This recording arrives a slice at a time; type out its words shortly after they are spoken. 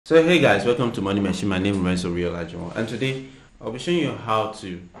So hey guys, welcome to Money Machine. My name is Real Ajimo, and today I'll be showing you how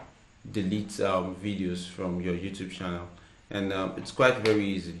to delete videos from your YouTube channel, and it's quite very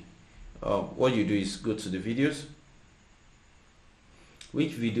easy. What you do is go to the videos.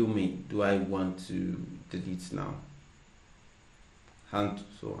 Which video do I want to delete now?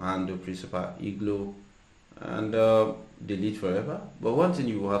 Handle principal igloo and delete forever. But one thing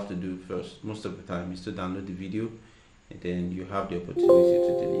you will have to do first, most of the time, is to download the video, and then you have the opportunity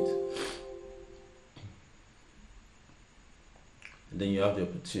to delete. And then you have the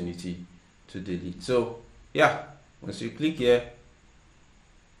opportunity to delete. So yeah, once you click here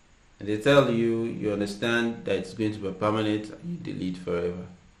and they tell you, you understand that it's going to be permanent, and you delete forever.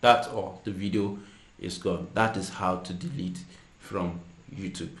 That's all. The video is gone. That is how to delete from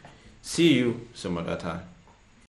YouTube. See you some other time.